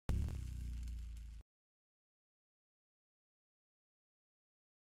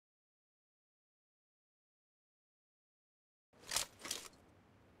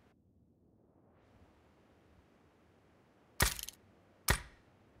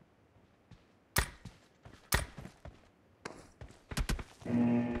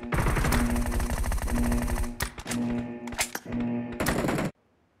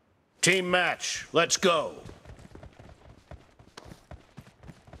Team match, let's go.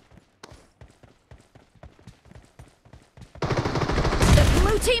 The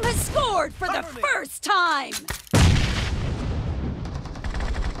blue team has scored for the first time!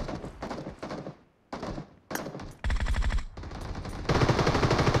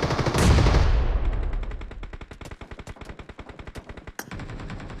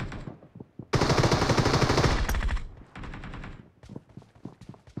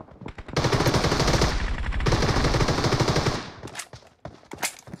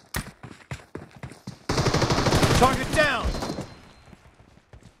 Target down!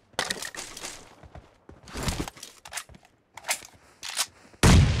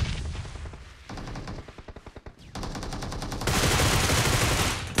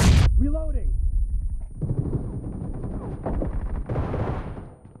 Reloading!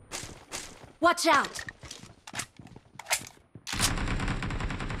 Watch out!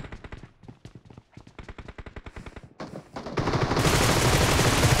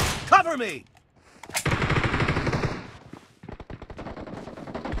 Cover me!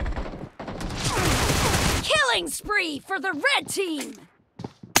 Killing spree for the red team!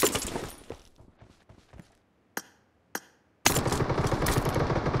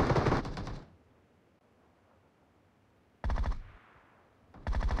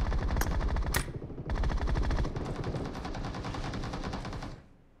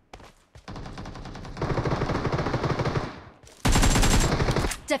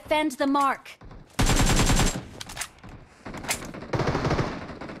 Defend the mark.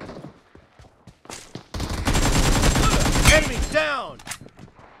 Enemy down!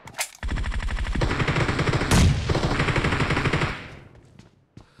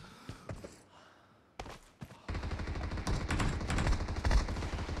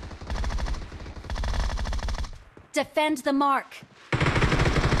 Defend the mark.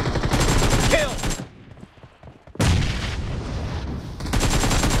 Kill!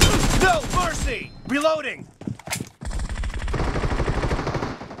 No mercy! Reloading!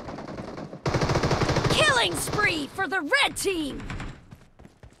 Killing spree for the red team!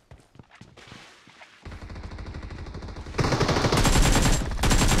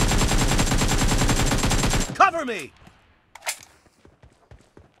 Cover me!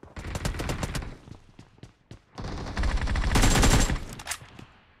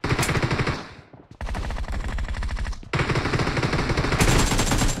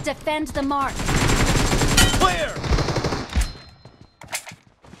 Defend the mark. Clear!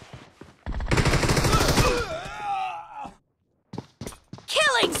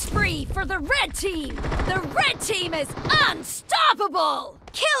 Killing spree for the red team! The red team is unstoppable!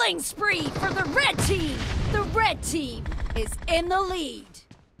 Killing spree for the red team! The red team is in the lead.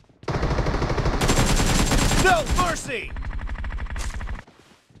 No mercy!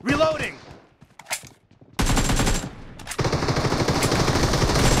 Reloading!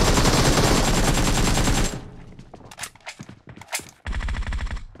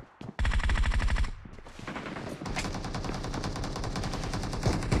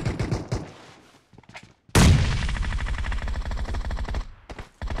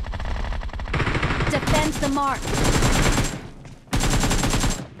 Defend the mark.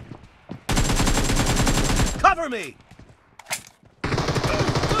 Cover me!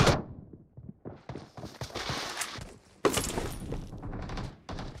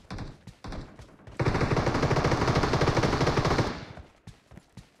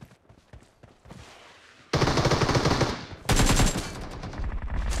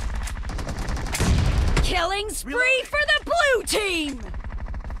 Killing spree for the blue team!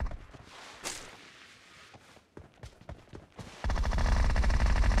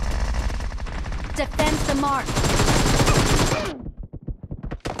 Defend the mark.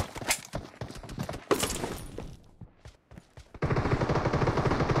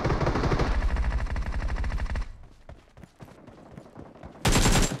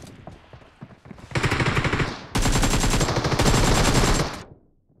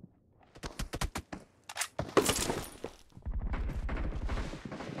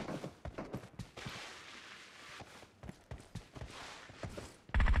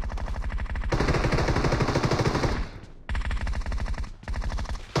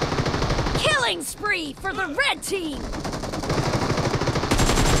 Killing spree for the red team!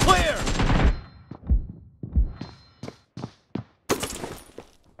 Clear!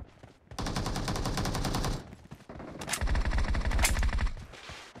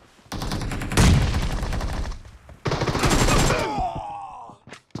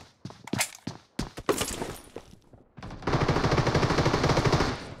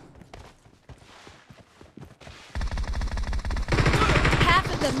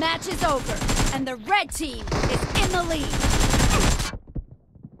 is over, and the red team is in the lead.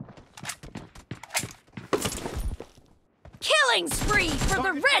 Killing spree for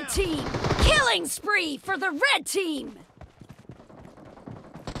the red team! Killing spree for the red team!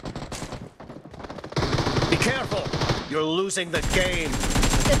 Be careful! You're losing the game.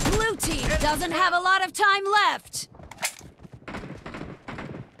 The blue team doesn't have a lot of time left.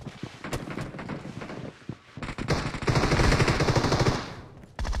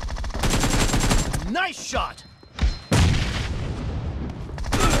 Nice shot!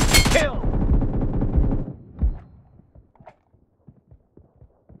 Kill!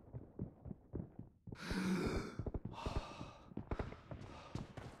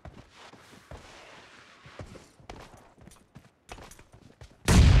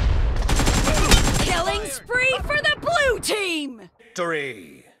 Killing spree for the blue team!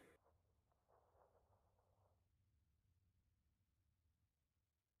 Victory!